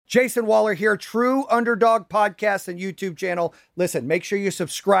Jason Waller here, True Underdog Podcast and YouTube channel. Listen, make sure you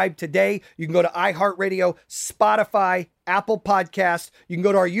subscribe today. You can go to iHeartRadio, Spotify, Apple Podcasts. You can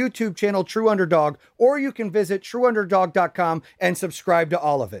go to our YouTube channel, True Underdog, or you can visit trueunderdog.com and subscribe to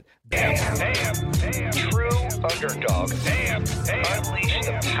all of it. Damn, True Underdog. Damn. Unleash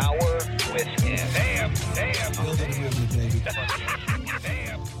the power within. Damn.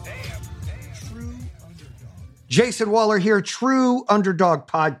 Jason Waller here, True Underdog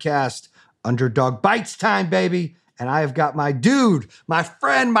Podcast. Underdog Bites time, baby. And I have got my dude, my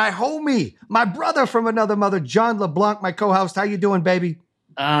friend, my homie, my brother from another mother, John LeBlanc, my co-host. How you doing, baby?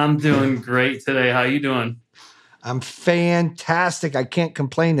 I'm doing great today. How you doing? I'm fantastic. I can't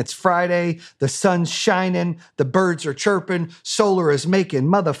complain. It's Friday. The sun's shining. The birds are chirping. Solar is making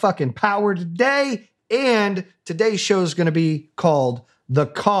motherfucking power today. And today's show is going to be called The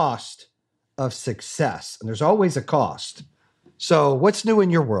Cost of Success. And there's always a cost. So what's new in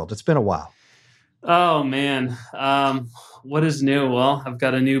your world? It's been a while. Oh, man. What is new? Well, I've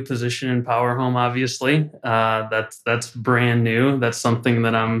got a new position in Power Home, obviously. That's brand new. That's something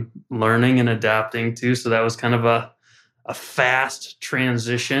that I'm learning and adapting to. So that was kind of a fast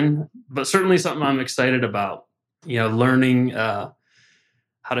transition, but certainly something I'm excited about. You know, learning how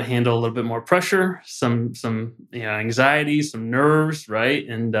to handle a little bit more pressure, some anxiety, some nerves, right?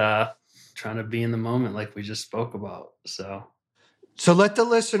 And trying to be in the moment like we just spoke about. So let the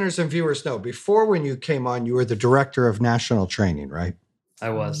listeners and viewers know, before when you came on, you were the director of national training, right? I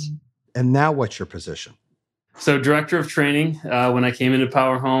was. And now what's your position? So director of training when I came into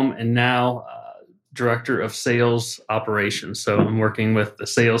Power Home, and now director of sales operations. So I'm working with the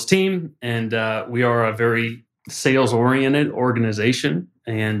sales team, and we are a very sales-oriented organization,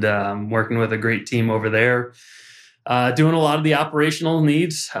 and working with a great team over there. Doing a lot of the operational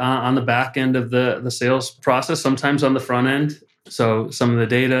needs on the back end of the sales process, sometimes on the front end. So some of the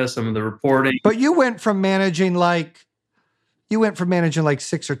data, some of the reporting. But you went from managing like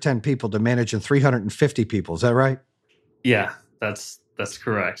 6 or 10 people to managing 350 people. Is that right? Yeah, that's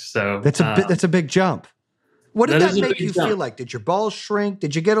correct. So that's a big jump. What did that make you feel like? Did your balls shrink?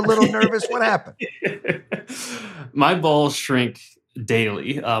 Did you get a little nervous? What happened? My balls shrink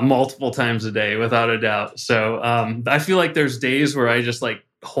daily, multiple times a day, without a doubt. So I feel like there's days where I just like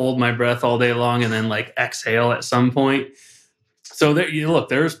hold my breath all day long and then like exhale at some point. So there,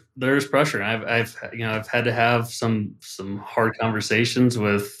 there's pressure. I've had to have some hard conversations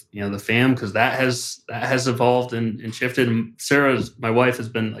with the fam, because that has evolved and shifted. And Sarah, my wife, has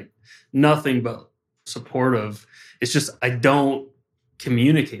been like nothing but supportive. It's just I don't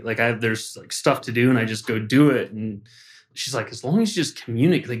communicate. Like there's like stuff to do and I just go do it. And she's like, as long as you just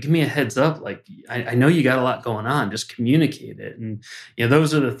communicate, like give me a heads up. Like I know you got a lot going on. Just communicate it. And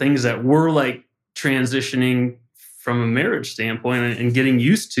those are the things that we're like transitioning from a marriage standpoint and getting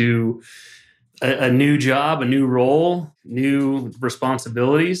used to a new job, a new role, new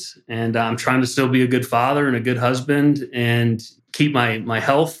responsibilities. And I'm trying to still be a good father and a good husband and keep my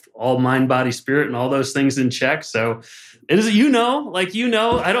health, all mind, body, spirit, and all those things in check. So it is,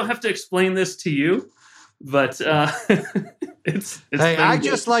 I don't have to explain this to you, but it's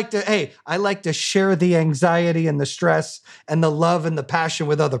I like to share the anxiety and the stress and the love and the passion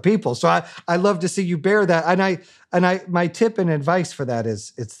with other people. So I love to see you bear that. And I my tip and advice for that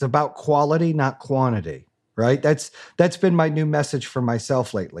is it's about quality, not quantity, right? That's been my new message for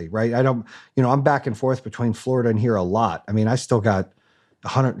myself lately, right? I'm back and forth between Florida and here a lot. I mean, I still got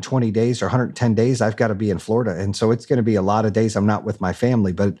 120 days or 110 days I've got to be in Florida. And so it's going to be a lot of days I'm not with my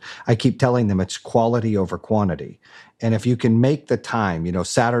family, but I keep telling them it's quality over quantity. And if you can make the time,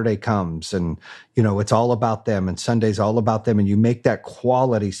 Saturday comes and, it's all about them, and Sunday's all about them, and you make that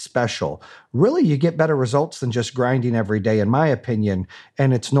quality special, really you get better results than just grinding every day, in my opinion.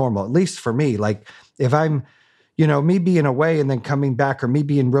 And it's normal, at least for me. Like if I'm, me being away and then coming back, or me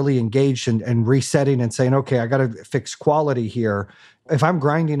being really engaged and resetting and saying, okay, I got to fix quality here. If I'm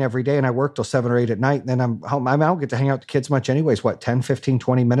grinding every day and I work till 7 or 8 at night, and then I'm home, I don't get to hang out with the kids much anyways. 10, 15,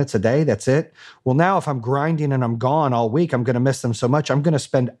 20 minutes a day? That's it. Well, now if I'm grinding and I'm gone all week, I'm going to miss them so much. I'm going to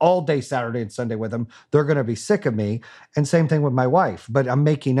spend all day Saturday and Sunday with them. They're going to be sick of me. And same thing with my wife, but I'm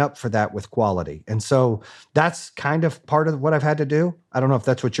making up for that with quality. And so that's kind of part of what I've had to do. I don't know if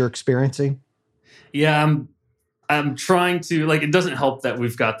that's what you're experiencing. Yeah, I'm trying to, like, it doesn't help that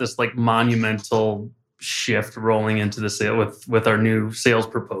we've got this like monumental shift rolling into the sale with our new sales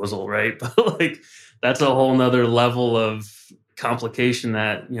proposal, right? But like that's a whole nother level of complication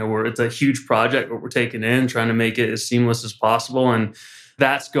that, it's a huge project, what we're taking in, trying to make it as seamless as possible. And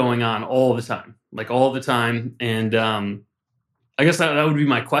that's going on all the time. And I guess that would be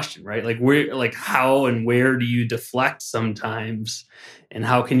my question, right? Like where, like how and where do you deflect sometimes, and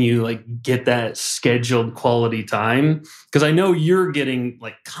how can you like get that scheduled quality time? Because I know you're getting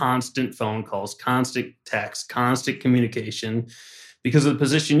like constant phone calls, constant text, constant communication because of the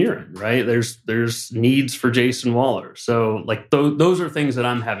position you're in, right? There's needs for Jason Waller. So like those are things that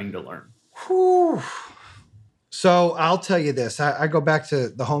I'm having to learn. Whew. So I'll tell you this. I go back to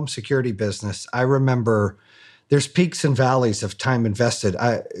the home security business. I remember there's peaks and valleys of time invested.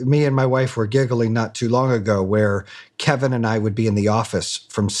 Me and my wife were giggling not too long ago where Kevin and I would be in the office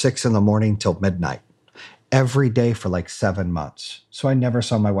from 6 a.m. till midnight every day for like 7 months. So I never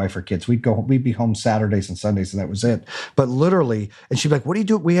saw my wife or kids. We'd be home Saturdays and Sundays, and that was it. But literally, and she'd be like, what do you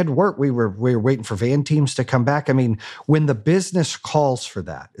do? We had work. We were waiting for van teams to come back. I mean, when the business calls for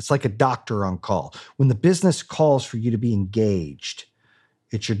that, it's like a doctor on call. When the business calls for you to be engaged,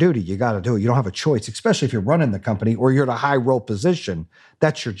 it's your duty. You got to do it. You don't have a choice, especially if you're running the company or you're at a high role position.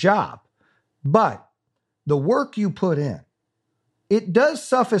 That's your job. But the work you put in, it does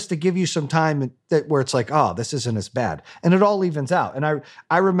suffice to give you some time where it's like, oh, this isn't as bad. And it all evens out. And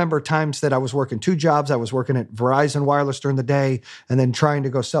I remember times that I was working 2 jobs. I was working at Verizon Wireless during the day and then trying to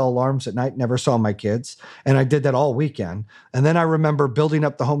go sell alarms at night. Never saw my kids. And I did that all weekend. And then I remember building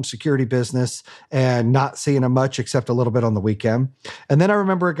up the home security business and not seeing them much except a little bit on the weekend. And then I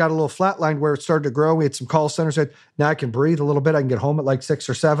remember it got a little flatlined where it started to grow. We had some call centers that now I can breathe a little bit. I can get home at like 6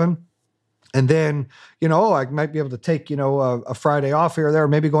 or 7. And then, I might be able to take, a Friday off here or there, or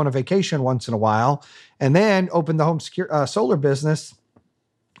maybe go on a vacation once in a while, and then open the home solar business.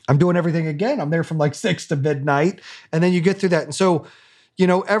 I'm doing everything again. I'm there from like 6 to midnight. And then you get through that. And so,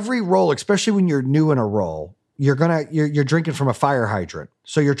 every role, especially when you're new in a role, you're drinking from a fire hydrant.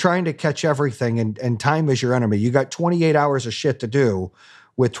 So you're trying to catch everything, and time is your enemy. You got 28 hours of shit to do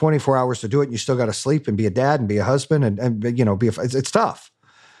with 24 hours to do it. And you still got to sleep and be a dad and be a husband and it's tough.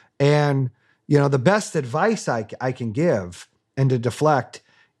 And, the best advice I can give and to deflect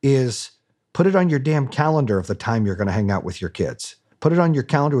is put it on your damn calendar of the time you're going to hang out with your kids. Put it on your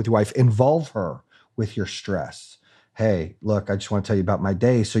calendar with your wife. Involve her with your stress. Hey, look, I just want to tell you about my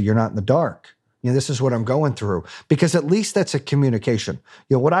day so you're not in the dark. This is what I'm going through. Because at least that's a communication.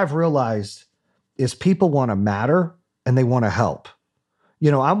 What I've realized is people want to matter and they want to help.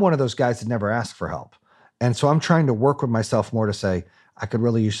 I'm one of those guys that never ask for help. And so I'm trying to work with myself more to say, I could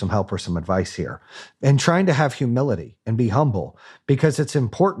really use some help or some advice here, and trying to have humility and be humble, because it's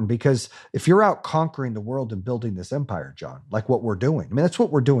important. Because if you're out conquering the world and building this empire, John, like what we're doing, that's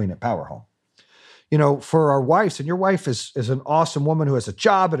what we're doing at Power Home. For our wives, and your wife is an awesome woman who has a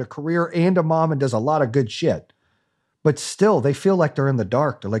job and a career and a mom and does a lot of good shit, but still they feel like they're in the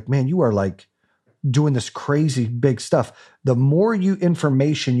dark. They're like, man, you are like doing this crazy big stuff. The more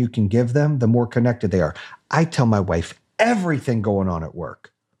information you can give them, the more connected they are. I tell my wife everything going on at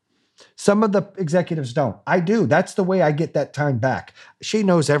work. Some of the executives don't. I do. That's the way I get that time back. She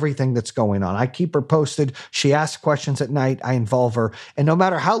knows everything that's going on. I keep her posted. She asks questions at night. I involve her. And no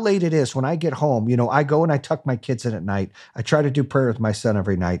matter how late it is, when I get home, I go and I tuck my kids in at night. I try to do prayer with my son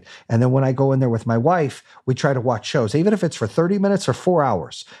every night. And then when I go in there with my wife, we try to watch shows. Even if it's for 30 minutes or 4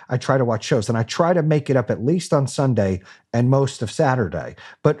 hours, I try to watch shows. And I try to make it up at least on Sunday and most of Saturday.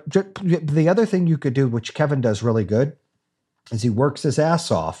 But the other thing you could do, which Kevin does really good, is he works his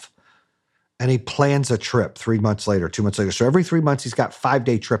ass off and he plans a trip 3 months later, 2 months later. So every 3 months, he's got a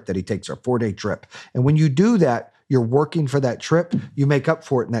 5-day trip that he takes, or a 4-day trip. And when you do that, you're working for that trip. You make up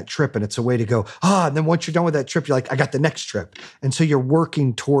for it in that trip. And it's a way to go, and then once you're done with that trip, you're like, I got the next trip. And so you're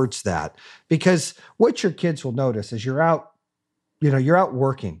working towards that. Because what your kids will notice is you're out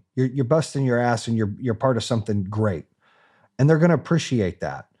working. You're busting your ass and you're part of something great. And they're going to appreciate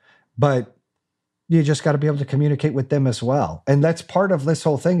that. But you just got to be able to communicate with them as well. And that's part of this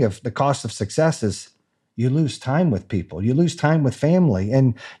whole thing of the cost of success is you lose time with people. You lose time with family,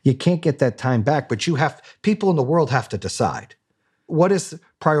 and you can't get that time back. But people in the world have to decide. What is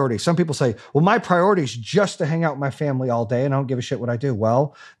priority? Some people say, well, my priority is just to hang out with my family all day and I don't give a shit what I do.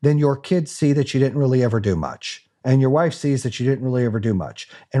 Well, then your kids see that you didn't really ever do much. And your wife sees that you didn't really ever do much.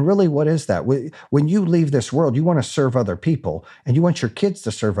 And really, what is that? When you leave this world, you want to serve other people, and you want your kids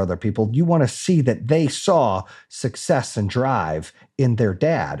to serve other people. You want to see that they saw success and drive in their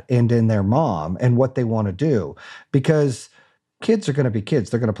dad and in their mom and what they want to do. Because kids are going to be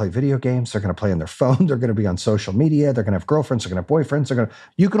kids. They're going to play video games. They're going to play on their phone. They're going to be on social media. They're going to have girlfriends. They're going to have boyfriends.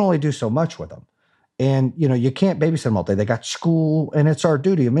 You can only do so much with them. And, you can't babysit them all day. They got school, and it's our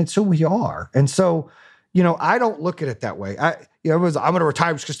duty. It's who we are. And so, I don't look at it that way. I'm going to retire,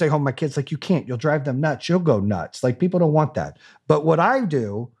 I'm just going to stay home with my kids. Like, you can't. You'll drive them nuts. You'll go nuts. Like, people don't want that. But what I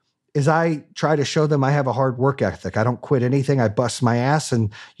do is I try to show them I have a hard work ethic. I don't quit anything. I bust my ass.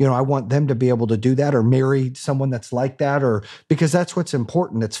 And, I want them to be able to do that or marry someone that's like that, or because that's what's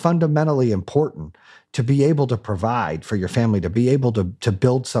important. It's fundamentally important to be able to provide for your family, to be able to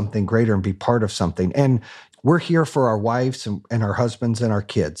build something greater and be part of something. And we're here for our wives and our husbands and our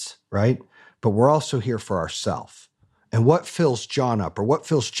kids, right? But we're also here for ourselves. And what fills John up or what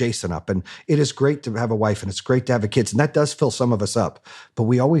fills Jason up? And it is great to have a wife and it's great to have a kids. And that does fill some of us up. But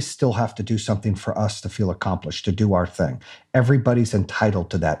we always still have to do something for us to feel accomplished, to do our thing. Everybody's entitled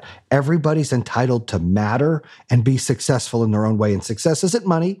to that. Everybody's entitled to matter and be successful in their own way. And success isn't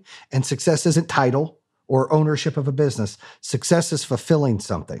money and success isn't title or ownership of a business. Success is fulfilling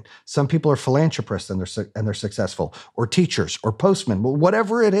something. Some people are philanthropists and they're successful, or teachers, or postmen. Well,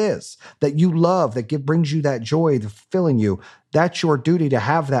 whatever it is that you love, that brings you that joy, the fulfilling you, that's your duty to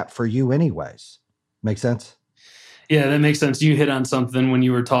have that for you anyways. Make sense? Yeah, that makes sense. You hit on something when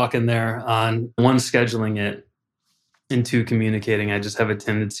you were talking there on one, scheduling it, and two, communicating. I just have a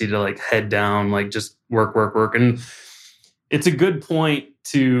tendency to like head down, like just work. And it's a good point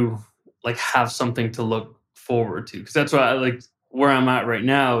to like have something to look forward to. Because that's why I like where I'm at right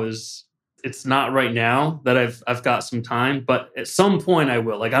now is it's not right now that I've got some time, but at some point I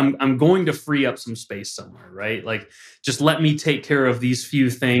will. Like I'm going to free up some space somewhere, right? Like just let me take care of these few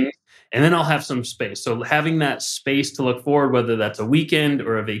things and then I'll have some space. So having that space to look forward, whether that's a weekend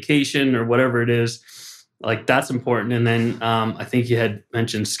or a vacation or whatever it is, like that's important. And then I think you had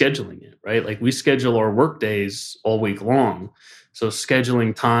mentioned scheduling it, right? Like we schedule our work days all week long. So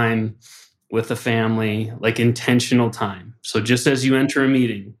scheduling time with the family, like intentional time. So just as you enter a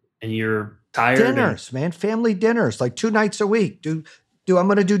meeting and you're tired. Dinners, man, family dinners, like 2 nights a week. I'm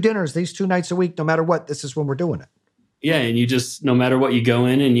going to do dinners these 2 nights a week, no matter what. This is when we're doing it. Yeah. And you just, no matter what, you go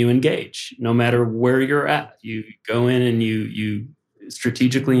in and you engage, no matter where you're at, you go in and you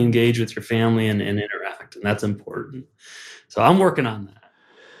strategically engage with your family and interact. And that's important. So I'm working on that.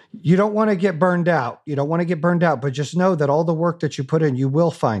 You don't want to get burned out. But just know that all the work that you put in, you will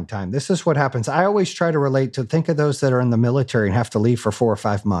find time. This is what happens. I always try to relate to think of those that are in the military and have to leave for 4 or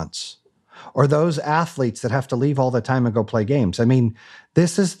 5 months, or those athletes that have to leave all the time and go play games. I mean,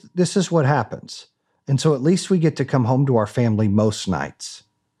 this is what happens. And so at least we get to come home to our family most nights,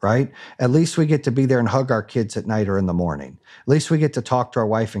 right? At least we get to be there and hug our kids at night or in the morning. At least we get to talk to our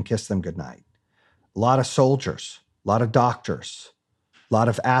wife and kiss them goodnight. A lot of soldiers, a lot of doctors, a lot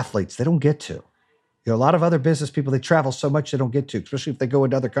of athletes, they don't get to. A lot of other business people, they travel so much they don't get to, especially if they go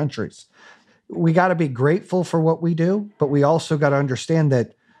into other countries. We got to be grateful for what we do, but we also got to understand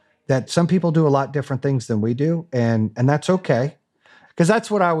that some people do a lot different things than we do, and that's okay. Because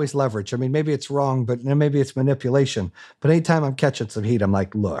that's what I always leverage. I mean, maybe it's wrong, but maybe it's manipulation. But anytime I'm catching some heat, I'm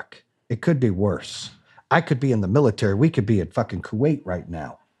like, look, it could be worse. I could be in the military. We could be in fucking Kuwait right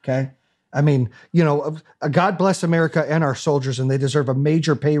now, okay? I mean, God bless America and our soldiers, and they deserve a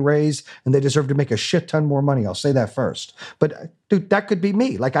major pay raise, and they deserve to make a shit ton more money. I'll say that first. But dude, that could be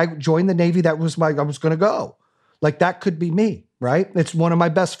me. Like I joined the Navy. I was going to go. Like that could be me, right? It's one of my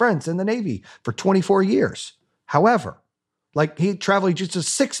best friends in the Navy for 24 years. However, like he traveled just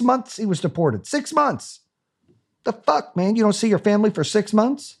 6 months. He was deported. 6 months. The fuck, man? You don't see your family for 6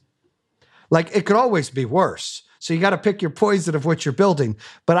 months? Like it could always be worse. So you got to pick your poison of what you're building.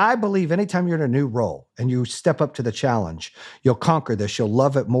 But I believe anytime you're in a new role and you step up to the challenge, you'll conquer this, you'll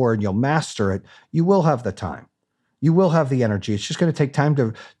love it more, and you'll master it. You will have the time. You will have the energy. It's just going to take time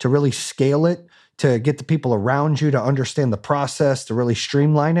to really scale it, to get the people around you to understand the process, to really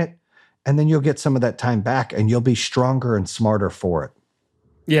streamline it. And then you'll get some of that time back and you'll be stronger and smarter for it.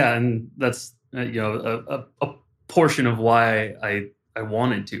 Yeah. And that's, a portion of why I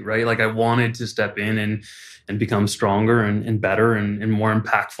wanted to, right? Like I wanted to step in and become stronger and better and more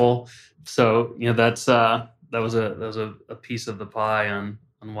impactful. So, that was a piece of the pie on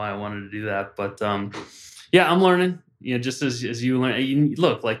why I wanted to do that. But yeah, I'm learning, just as you learn,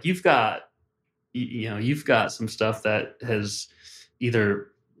 look, like you've got some stuff that has either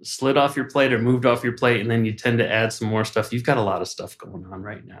slid off your plate or moved off your plate, and then you tend to add some more stuff. You've got a lot of stuff going on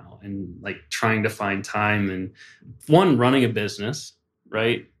right now, and like trying to find time and running a business,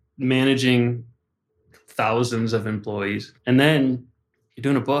 right? Managing thousands of employees. And then you're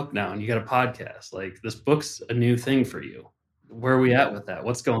doing a book now and you got a podcast. Like this book's a new thing for you. Where are we at with that?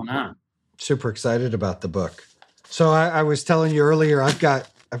 What's going on? Super excited about the book. So I was telling you earlier, I've got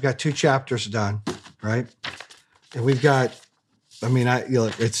 2 chapters done, right? And we've got,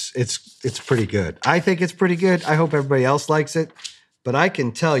 it's pretty good. I think it's pretty good. I hope everybody else likes it. But I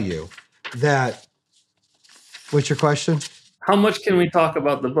can tell you that, what's your question? How much can we talk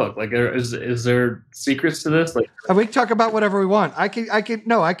about the book? Like, is there secrets to this? Like, And we can talk about whatever we want. I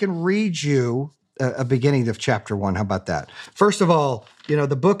can read you a beginning of chapter 1. How about that? First of all,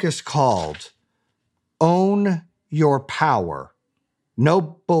 the book is called Own Your Power. No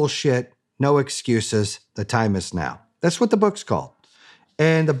bullshit, no excuses. The time is now. That's what the book's called.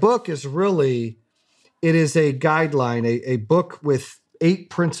 And the book is really, it is a guideline, a book with 8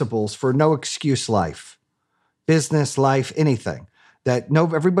 principles for no excuse life, business, life, anything.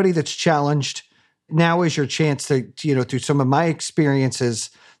 Everybody that's challenged, now is your chance to, through some of my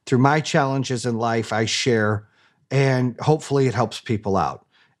experiences, through my challenges in life, I share, and hopefully it helps people out.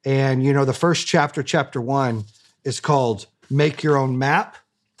 And, the first chapter 1 is called Make Your Own Map.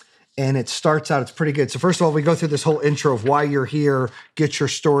 And it starts out, it's pretty good. So first of all, we go through this whole intro of why you're here, get your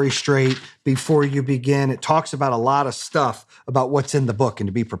story straight before you begin. It talks about a lot of stuff about what's in the book and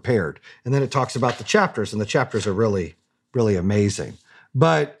to be prepared. And then it talks about the chapters, and the chapters are really, really amazing.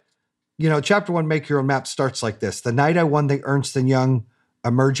 But, chapter 1, Make Your Own Map, starts like this. The night I won the Ernst & Young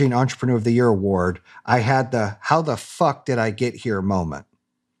Emerging Entrepreneur of the Year Award, I had the how the fuck did I get here moment.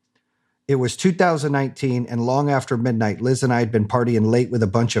 It was 2019, and long after midnight, Liz and I had been partying late with a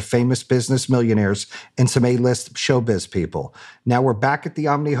bunch of famous business millionaires and some A-list showbiz people. Now we're back at the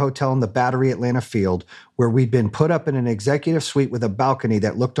Omni Hotel in the Battery Atlanta field, where we'd been put up in an executive suite with a balcony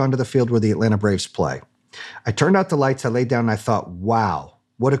that looked onto the field where the Atlanta Braves play. I turned out the lights, I laid down, and I thought, wow,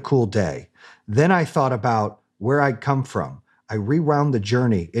 what a cool day. Then I thought about where I'd come from. I rewound the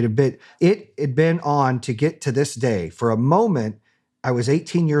journey. It had been on to get to this day. For a moment, I was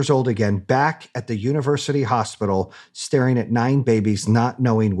 18 years old again, back at the university hospital, staring at 9 babies, not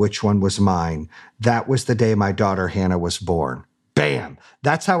knowing which one was mine. That was the day my daughter Hannah was born. Bam.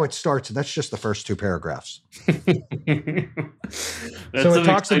 That's how it starts. And that's just the first 2 paragraphs. So it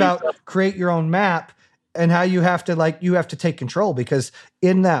talks about create your own map and how you have to take control, because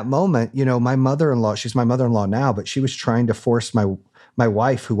in that moment, my mother-in-law, she's my mother-in-law now, but she was trying to force my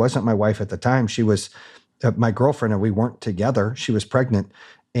wife, who wasn't my wife at the time. She was my girlfriend, and we weren't together. She was pregnant,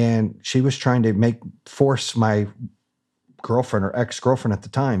 and she was trying to force my girlfriend or ex-girlfriend at the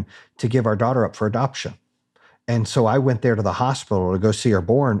time to give our daughter up for adoption. And so I went there to the hospital to go see her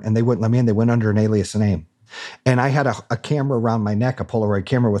born, and they wouldn't let me in. They went under an alias name. And I had a camera around my neck, a Polaroid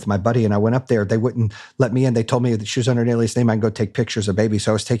camera with my buddy, and I went up there. They wouldn't let me in. They told me that she was under an alias name. I could go take pictures of babies.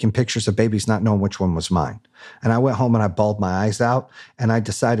 So I was taking pictures of babies, not knowing which one was mine. And I went home and I bawled my eyes out, and I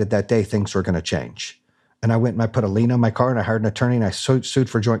decided that day things were going to change. And I went and I put a lien on my car, and I hired an attorney, and I sued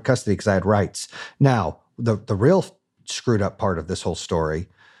for joint custody because I had rights. Now, the real screwed up part of this whole story,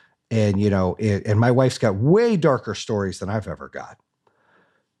 and and my wife's got way darker stories than I've ever got.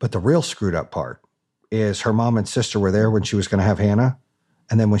 But the real screwed up part is her mom and sister were there when she was going to have Hannah.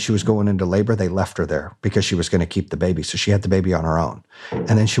 And then when she was going into labor, they left her there because she was going to keep the baby. So she had the baby on her own. And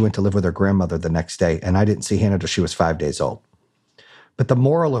then she went to live with her grandmother the next day. And I didn't see Hannah till she was 5 days old. But the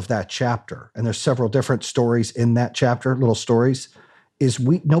moral of that chapter, and there's several different stories in that chapter, little stories, is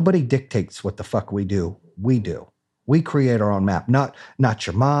nobody dictates what the fuck we do. We do. We create our own map. Not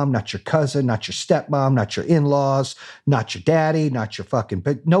your mom, not your cousin, not your stepmom, not your in-laws, not your daddy, not your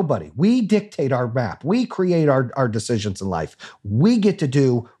but nobody. We dictate our map. We create our decisions in life. We get to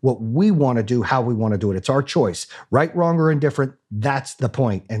do what we want to do, how we want to do it. It's our choice. Right, wrong, or indifferent, that's the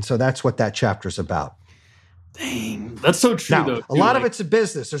point. And so that's what that chapter's about. Dang, that's so true, now, though. A lot of it's a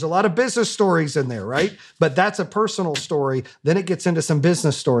business. There's a lot of business stories in there, right? But that's a personal story. Then it gets into some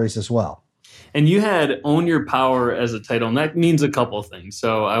business stories as well. And you had Own Your Power as a title, and that means a couple of things.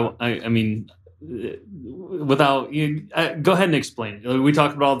 So, I mean, without you, go ahead and explain it. We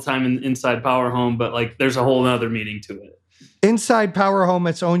talk about it all the time inside Power Home, but there's a whole other meaning to it. Inside Power Home,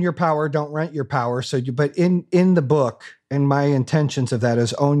 it's own your power, don't rent your power. But in the book, and my intentions of that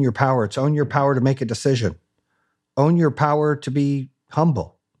is own your power. It's own your power to make a decision. Own your power to be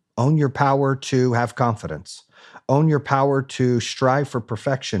humble. Own your power to have confidence. Own your power to strive for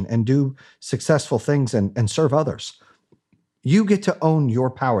perfection and do successful things and serve others. You get to own your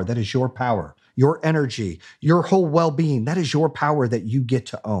power. That is your power, your energy, your whole well-being. That is your power that you get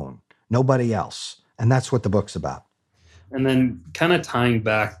to own. Nobody else. And that's what the book's about. And then kind of tying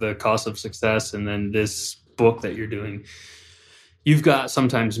back the cost of success and then this book that you're doing, you've got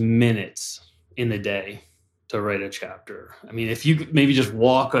sometimes minutes in the day to write a chapter. I mean, if you could maybe just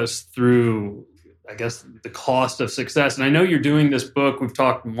walk us through, I guess, the cost of success. And I know you're doing this book. We've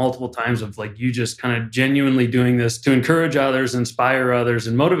talked multiple times of you just kind of genuinely doing this to encourage others, inspire others,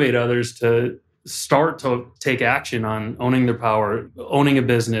 and motivate others to start to take action on owning their power, owning a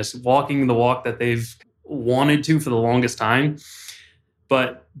business, walking the walk that they've wanted to for the longest time.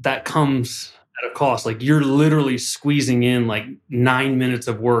 But that comes at a cost. Like you're literally squeezing in like 9 minutes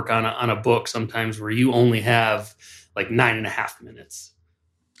of work on a book sometimes where you only have like 9.5 minutes.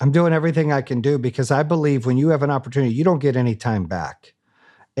 I'm doing everything I can do because I believe when you have an opportunity, you don't get any time back.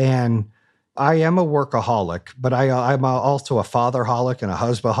 And I am a workaholic, but I'm also a fatherholic and a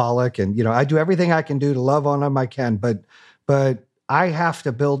husbandholic. And, I do everything I can do to love on them I can, but I have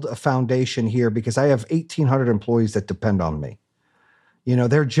to build a foundation here because I have 1,800 employees that depend on me.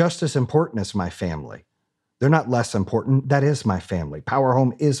 They're just as important as my family. They're not less important. That is my family. Power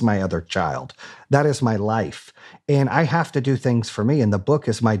Home is my other child. That is my life. And I have to do things for me. And the book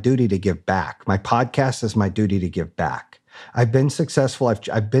is my duty to give back. My podcast is my duty to give back. I've been successful.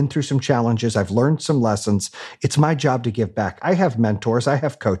 I've been through some challenges. I've learned some lessons. It's my job to give back. I have mentors. I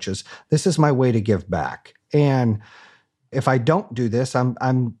have coaches. This is my way to give back. And if I don't do this, I'm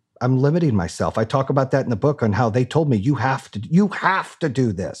limiting myself. I talk about that in the book on how they told me you have to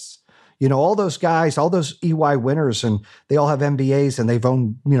do this. All those guys, all those EY winners, and they all have MBAs and they've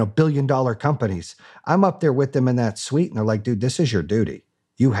owned, billion-dollar companies. I'm up there with them in that suite and they're like, dude, this is your duty.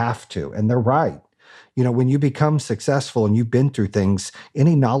 You have to. And they're right. When you become successful and you've been through things,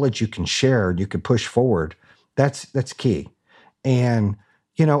 any knowledge you can share and you can push forward, that's key. And,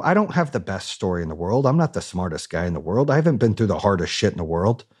 I don't have the best story in the world. I'm not the smartest guy in the world. I haven't been through the hardest shit in the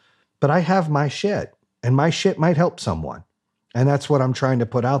world, but I have my shit and my shit might help someone. And that's what I'm trying to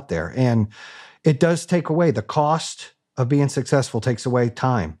put out there. And it does take away the cost of being successful, takes away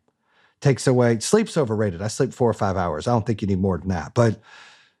time, sleep's overrated. I sleep 4 or 5 hours. I don't think you need more than that, but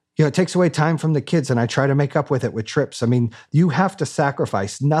it takes away time from the kids and I try to make up with it with trips. I mean, you have to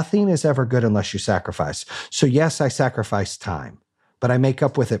sacrifice. Nothing is ever good unless you sacrifice. So yes, I sacrifice time, but I make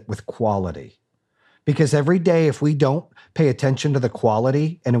up with it with quality. Because every day, if we don't pay attention to the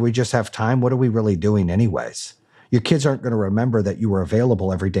quality and we just have time, what are we really doing anyways? Your kids aren't going to remember that you were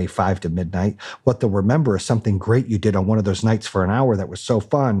available every day, 5 to midnight. What they'll remember is something great you did on one of those nights for an hour that was so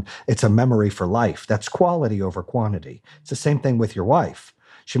fun. It's a memory for life. That's quality over quantity. It's the same thing with your wife.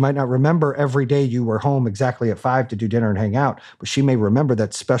 She might not remember every day you were home exactly at 5 to do dinner and hang out, but she may remember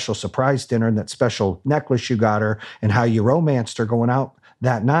that special surprise dinner and that special necklace you got her and how you romanced her going out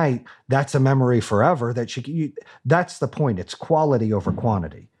that night. That's a memory forever that's the point. It's quality over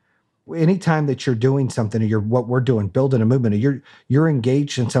quantity. Anytime that you're doing something, or what we're doing, building a movement, or you're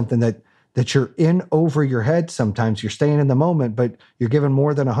engaged in something that you're in over your head, sometimes you're staying in the moment, but you're giving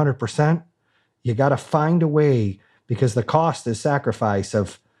more than 100%, you got to find a way, because the cost is sacrifice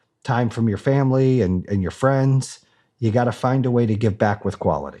of time from your family and your friends. You got to find a way to give back with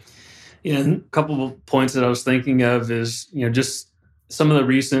quality. Yeah, and a couple of points that I was thinking of is, just some of the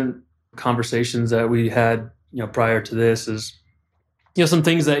recent conversations that we had, prior to this is, some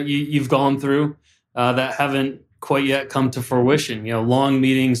things that you've gone through that haven't quite yet come to fruition. Long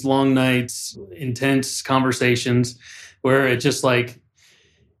meetings, long nights, intense conversations where it just like,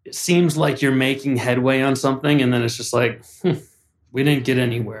 it seems like you're making headway on something, and then it's just like, we didn't get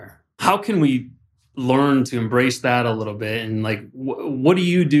anywhere. How can we learn to embrace that a little bit? And like, what do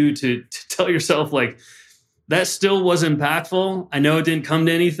you do to tell yourself like, that still was impactful? I know it didn't come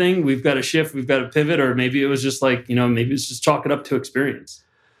to anything. We've got to shift. We've got to pivot. Or maybe it was just like, maybe it's just chalk it up to experience.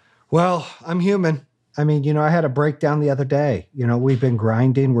 Well, I'm human. I mean, I had a breakdown the other day. We've been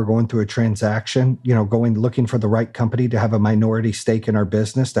grinding. We're going through a transaction, looking for the right company to have a minority stake in our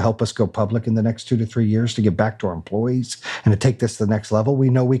business to help us go public in the next 2 to 3 years to give back to our employees and to take this to the next level. We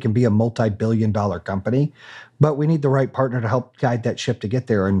know we can be a multi-billion-dollar company, but we need the right partner to help guide that ship to get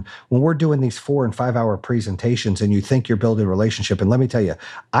there. And when we're doing these 4 and 5 hour presentations and you think you're building a relationship, and let me tell you,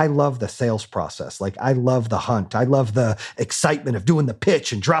 I love the sales process. Like, I love the hunt. I love the excitement of doing the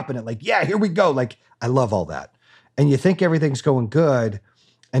pitch and dropping it. Like, yeah, here we go. Like, I love all that. And you think everything's going good,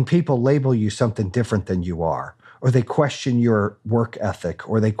 and people label you something different than you are, or they question your work ethic,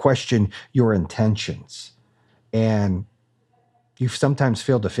 or they question your intentions. And you sometimes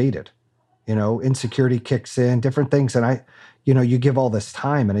feel defeated. Insecurity kicks in, different things. And you give all this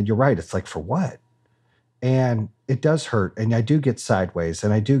time, and you're right. It's like, for what? And it does hurt. And I do get sideways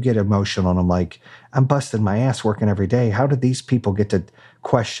and I do get emotional. And I'm like, I'm busting my ass working every day. How did these people get to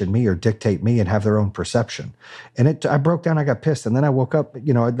question me or dictate me and have their own perception? And I broke down, I got pissed. And then I woke up,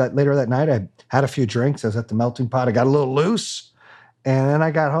 later that night, I had a few drinks. I was at the melting pot. I got a little loose. And then I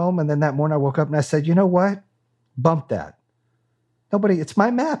got home. And then that morning I woke up and I said, you know what? Bump that. It's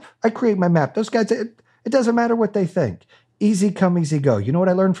my map. I create my map. Those guys, it doesn't matter what they think. Easy come, easy go. You know what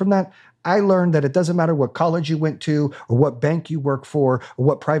I learned from that? I learned that it doesn't matter what college you went to or what bank you work for or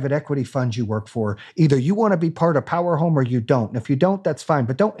what private equity fund you work for. Either you want to be part of Power Home or you don't. And if you don't, that's fine.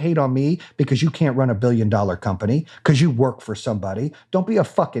 But don't hate on me because you can't run $1 billion company because you work for somebody. Don't be a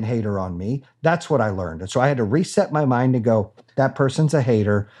fucking hater on me. That's what I learned. And so I had to reset my mind and go, that person's a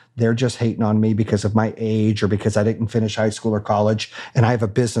hater. They're just hating on me because of my age or because I didn't finish high school or college. And I have a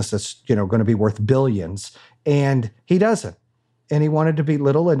business that's, going to be worth billions. And he doesn't. And he wanted to be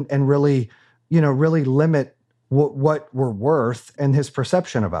little and really, really limit what we're worth and his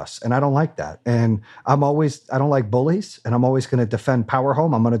perception of us. And I don't like that. And I don't like bullies, and I'm always going to defend Power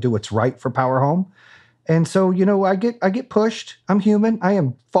Home. I'm going to do what's right for Power Home. And so, I get pushed. I'm human. I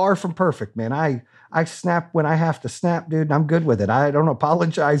am far from perfect, man. I snap when I have to snap, dude, and I'm good with it. I don't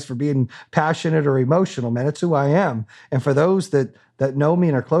apologize for being passionate or emotional, man. It's who I am. And for those that know me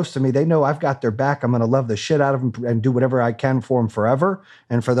and are close to me, they know I've got their back. I'm going to love the shit out of them and do whatever I can for them forever.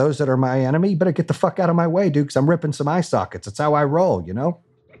 And for those that are my enemy, you better get the fuck out of my way, dude, because I'm ripping some eye sockets. That's how I roll,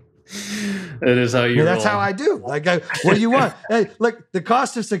 It is how you roll. That's how I do. Like, what do you want? Hey, look, the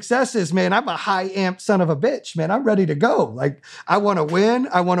cost of success is, man, I'm a high amp son of a bitch, man. I'm ready to go. Like, I want to win.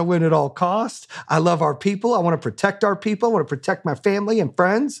 I want to win at all costs. I love our people. I want to protect our people. I want to protect my family and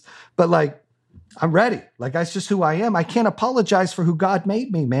friends. But like, I'm ready. Like, that's just who I am. I can't apologize for who God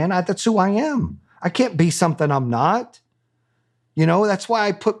made me, man. That's who I am. I can't be something I'm not. That's why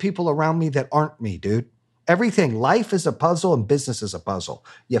I put people around me that aren't me, dude. Everything, life is a puzzle and business is a puzzle.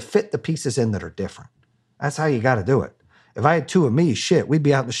 You fit the pieces in that are different. That's how you got to do it. If I had two of me, shit, we'd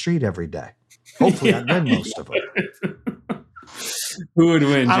be out in the street every day. Hopefully I'd win most of them. Who would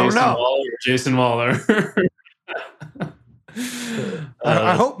win, I don't know. Waller or Jason Waller?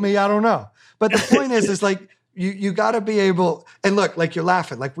 I hope me, I don't know. But the point is like, you got to be able, and look, like you're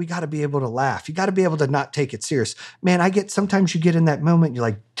laughing, like we got to be able to laugh. You got to be able to not take it serious. Man, sometimes you get in that moment, you're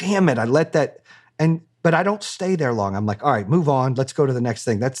like, damn it, I let that, but I don't stay there long. I'm like, all right, move on. Let's go to the next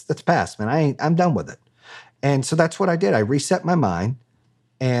thing. That's past, man. I'm done with it. And so that's what I did. I reset my mind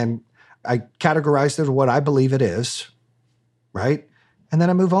and I categorized it as what I believe it is, right? And then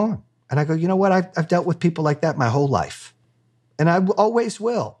I move on. And I go, you know what? I've dealt with people like that my whole life. And I always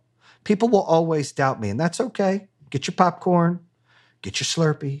will. People will always doubt me, and that's okay. Get your popcorn, get your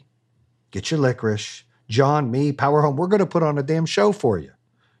Slurpee, get your licorice. John, me, Power Home, we're going to put on a damn show for you.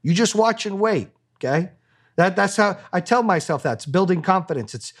 You just watch and wait, okay? That's how I tell myself that. It's building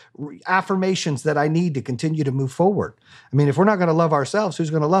confidence. It's affirmations that I need to continue to move forward. I mean, if we're not going to love ourselves, who's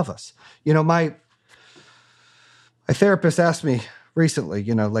going to love us? My therapist asked me recently,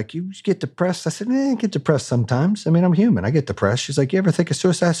 like, you get depressed? I said, I get depressed sometimes. I mean, I'm human. I get depressed. She's like, you ever think of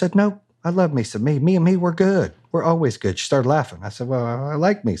suicide? I said, no, I love me some me. Me and me, we're good. We're always good. She started laughing. I said, well, I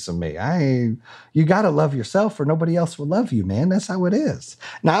like me some me. You got to love yourself or nobody else will love you, man. That's how it is.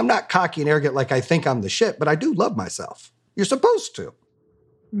 Now, I'm not cocky and arrogant like I think I'm the shit, but I do love myself. You're supposed to.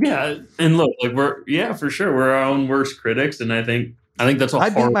 Yeah. And look, like for sure. We're our own worst critics. And I think that's I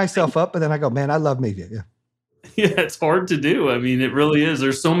beat myself up, but then I go, man, I love me. Yeah. Yeah, it's hard to do. I mean, it really is.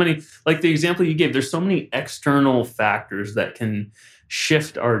 There's so many, like the example you gave, there's so many external factors that can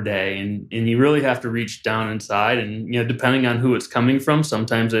shift our day. And you really have to reach down inside. And, depending on who it's coming from,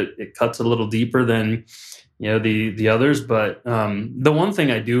 sometimes it cuts a little deeper than, the others. But the one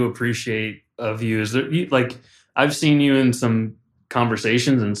thing I do appreciate of you is that I've seen you in some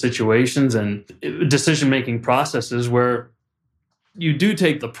conversations and situations and decision-making processes where you do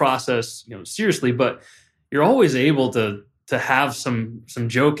take the process, seriously, but you're always able to have some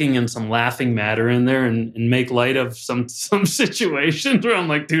joking and some laughing matter in there and make light of some situations where I'm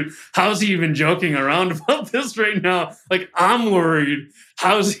like, dude, how's he even joking around about this right now? Like, I'm worried.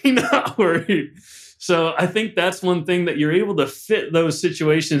 How's he not worried? So I think that's one thing that you're able to fit those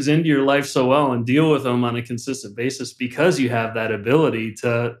situations into your life so well and deal with them on a consistent basis because you have that ability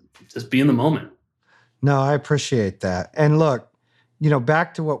to just be in the moment. No, I appreciate that. And look,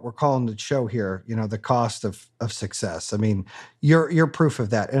 back to what we're calling the show here, the cost of success. I mean, you're proof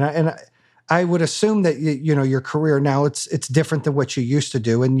of that. And I would assume that, your career now, it's different than what you used to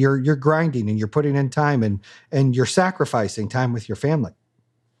do. And you're grinding and you're putting in time and you're sacrificing time with your family.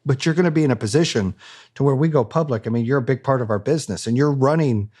 But you're going to be in a position to where we go public. I mean, you're a big part of our business and you're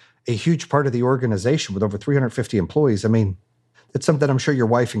running a huge part of the organization with over 350 employees. I mean, it's something I'm sure your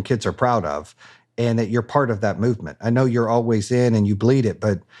wife and kids are proud of. And that you're part of that movement. I know you're always in and you bleed it,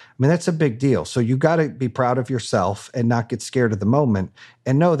 but I mean, that's a big deal. So you got to be proud of yourself and not get scared of the moment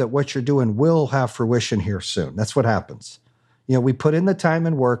and know that what you're doing will have fruition here soon. That's what happens. We put in the time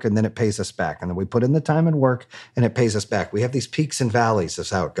and work and then it pays us back. And then we put in the time and work and it pays us back. We have these peaks and valleys. That's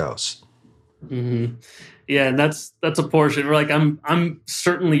how it goes. Mm-hmm. Yeah. And that's a portion. Like I'm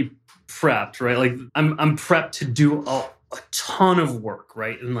certainly prepped, right? Like I'm prepped to do a ton of work,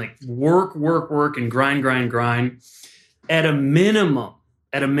 right? And like work, and grind. At a minimum,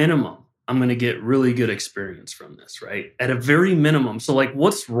 I'm going to get really good experience from this, right? At a very minimum. So like,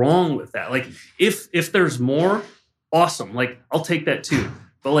 what's wrong with that? Like if there's more, awesome. Like I'll take that too.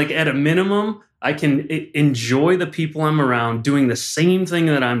 But like at a minimum, I can enjoy the people I'm around doing the same thing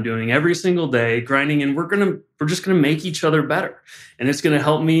that I'm doing every single day, grinding, and we're just gonna make each other better. And it's gonna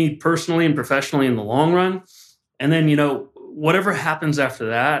help me personally and professionally in the long run. And then, whatever happens after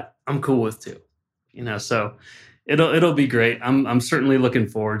that, I'm cool with too. So it'll be great. I'm certainly looking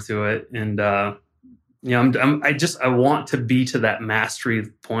forward to it. And I want to be to that mastery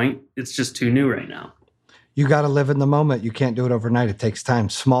point. It's just too new right now. You got to live in the moment. You can't do it overnight. It takes time.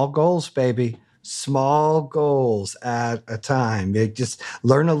 Small goals, baby. Small goals at a time. You just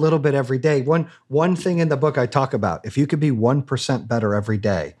learn a little bit every day. One thing in the book I talk about, if you could be 1% better every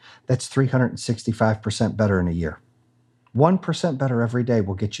day, that's 365% better in a year. 1% better every day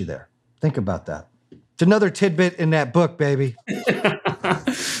will get you there. Think about that. It's another tidbit in that book, baby.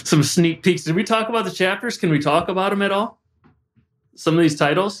 Some sneak peeks. Did we talk about the chapters? Can we talk about them at all? Some of these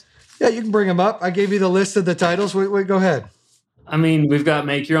titles? Yeah, you can bring them up. I gave you the list of the titles. Wait, go ahead. I mean, we've got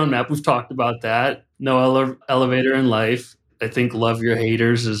Make Your Own Map. We've talked about that. No Elevator in Life. I think Love Your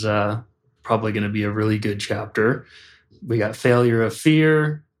Haters is probably going to be a really good chapter. We got Failure of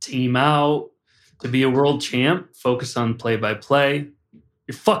Fear, Team Out, To Be a World Champ, focus on play-by-play.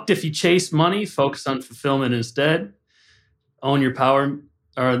 You're fucked if you chase money, focus on fulfillment instead. Own Your Power.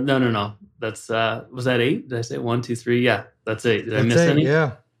 Or no. That's was that 8? Did I say 1, 2, 3? Yeah, that's 8. Did I miss any?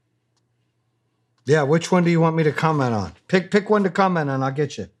 Yeah. Yeah, which one do you want me to comment on? Pick one to comment on, I'll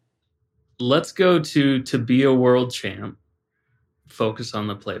get you. Let's go to Be a World Champ. Focus on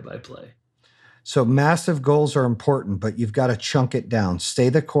the play-by-play. So massive goals are important, but you've got to chunk it down. Stay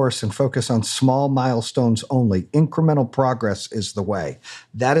the course and focus on small milestones only. Incremental progress is the way.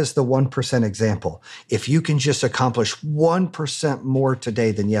 That is the 1% example. If you can just accomplish 1% more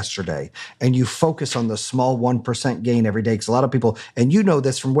today than yesterday, and you focus on the small 1% gain every day, because a lot of people, and you know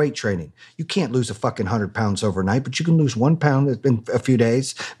this from weight training, you can't lose a fucking 100 pounds overnight, but you can lose 1 pound in a few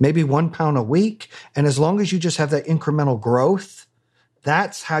days, maybe 1 pound a week. And as long as you just have that incremental growth,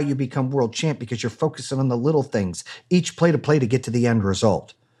 that's how you become world champ, because you're focusing on the little things, each play to get to the end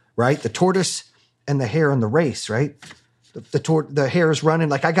result, right? The tortoise and the hare in the race, right? The hare is running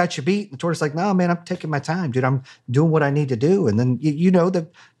like, I got you beat. The tortoise is like, no, man, I'm taking my time, dude. I'm doing what I need to do. And then, the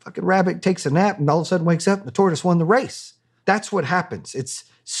fucking rabbit takes a nap and all of a sudden wakes up, the tortoise won the race. That's what happens. It's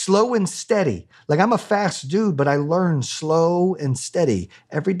slow and steady. Like, I'm a fast dude, but I learn slow and steady.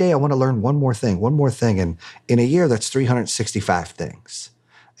 Every day I want to learn one more thing. And in a year, that's 365 things.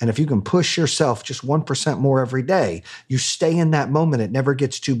 And if you can push yourself just 1% more every day, you stay in that moment. It never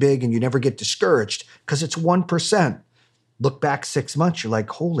gets too big and you never get discouraged because it's 1%. Look back 6 months, you're like,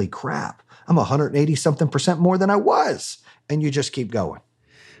 holy crap, I'm 180 something percent more than I was. And you just keep going.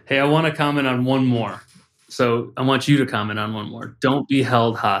 Hey, I want to comment on one more. So I want you to comment on one more. Don't be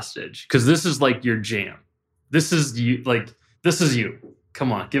held hostage, because this is like your jam. This is you.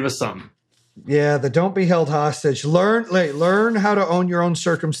 Come on, give us something. Yeah, the don't be held hostage. Learn how to own your own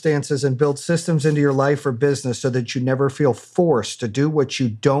circumstances and build systems into your life or business so that you never feel forced to do what you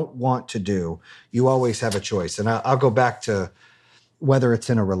don't want to do. You always have a choice. And I'll go back to whether it's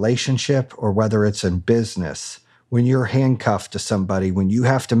in a relationship or whether it's in business. When you're handcuffed to somebody, when you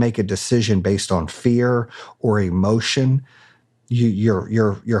have to make a decision based on fear or emotion,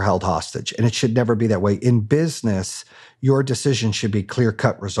 you're held hostage. And it should never be that way. In business, your decision should be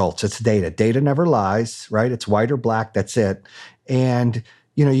clear-cut results. It's data. Data never lies, right? It's white or black, that's it. And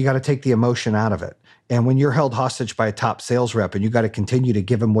you got to take the emotion out of it. And when you're held hostage by a top sales rep and you got to continue to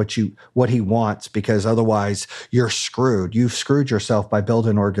give him what he wants, because otherwise you're screwed. You've screwed yourself by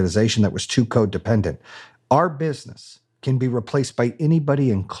building an organization that was too codependent. Our business can be replaced by anybody,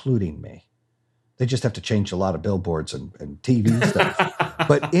 including me. They just have to change a lot of billboards and TV stuff.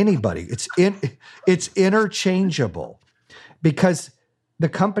 But anybody, it's interchangeable, because the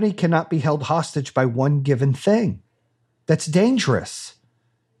company cannot be held hostage by one given thing. That's dangerous.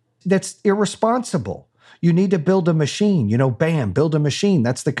 That's irresponsible. You need to build a machine, BAM, build a machine.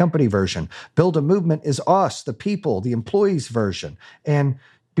 That's the company version. Build a movement is us, the people, the employees version. And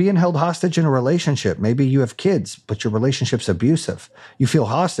being held hostage in a relationship, maybe you have kids, but your relationship's abusive. You feel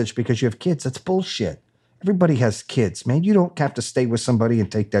hostage because you have kids. That's bullshit. Everybody has kids, man. You don't have to stay with somebody and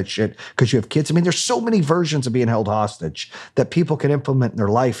take that shit because you have kids. I mean, there's so many versions of being held hostage that people can implement in their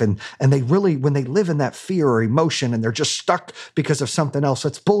life. And they really, when they live in that fear or emotion and they're just stuck because of something else,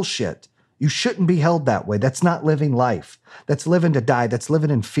 that's bullshit. You shouldn't be held that way. That's not living life. That's living to die. That's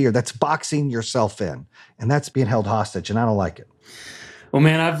living in fear. That's boxing yourself in. And that's being held hostage. And I don't like it. Well,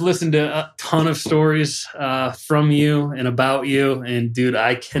 man, I've listened to a ton of stories from you and about you. And dude,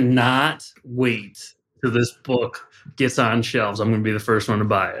 I cannot wait till this book gets on shelves. I'm going to be the first one to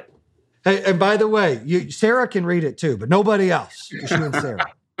buy it. Hey, and by the way, Sarah can read it too, but nobody else. Just you and Sarah.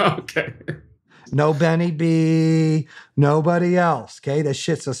 Okay. No Benny B, nobody else. Okay, that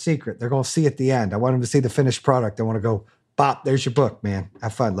shit's a secret. They're going to see at the end. I want them to see the finished product. I want to go, Bop, there's your book, man.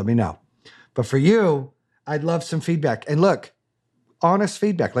 Have fun. Let me know. But for you, I'd love some feedback. And look, honest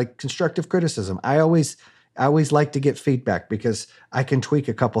feedback, like constructive criticism. I always like to get feedback because I can tweak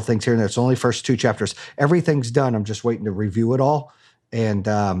a couple things here and there. It's only first 2 chapters. Everything's done. I'm just waiting to review it all. And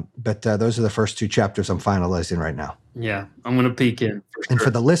but those are the first 2 chapters I'm finalizing right now. Yeah, I'm going to peek in. And for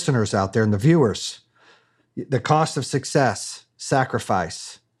the listeners out there and the viewers, the cost of success,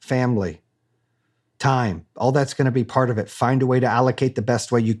 sacrifice, family, time, all that's going to be part of it. Find a way to allocate the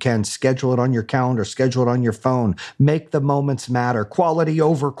best way you can. Schedule it on your calendar, schedule it on your phone. Make the moments matter. Quality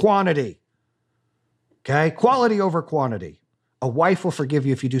over quantity. Okay? Quality over quantity. A wife will forgive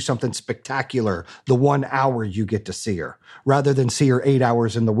you if you do something spectacular the 1 hour you get to see her, rather than see her 8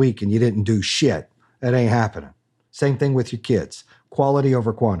 hours in the week and you didn't do shit. That ain't happening. Same thing with your kids. Quality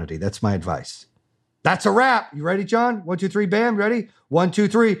over quantity. That's my advice. That's a wrap. You ready, John? 1, 2, 3, bam. Ready? 1, 2,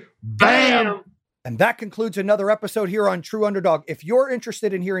 3, bam. And that concludes another episode here on True Underdog. If you're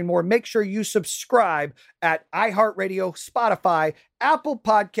interested in hearing more, make sure you subscribe at iHeartRadio, Spotify, Apple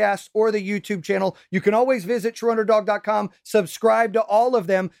Podcasts, or the YouTube channel. You can always visit trueunderdog.com, subscribe to all of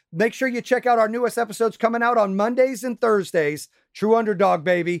them. Make sure you check out our newest episodes coming out on Mondays and Thursdays. True Underdog,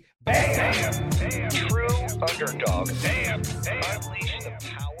 baby. Bam. True Underdog. Unleash the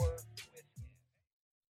power.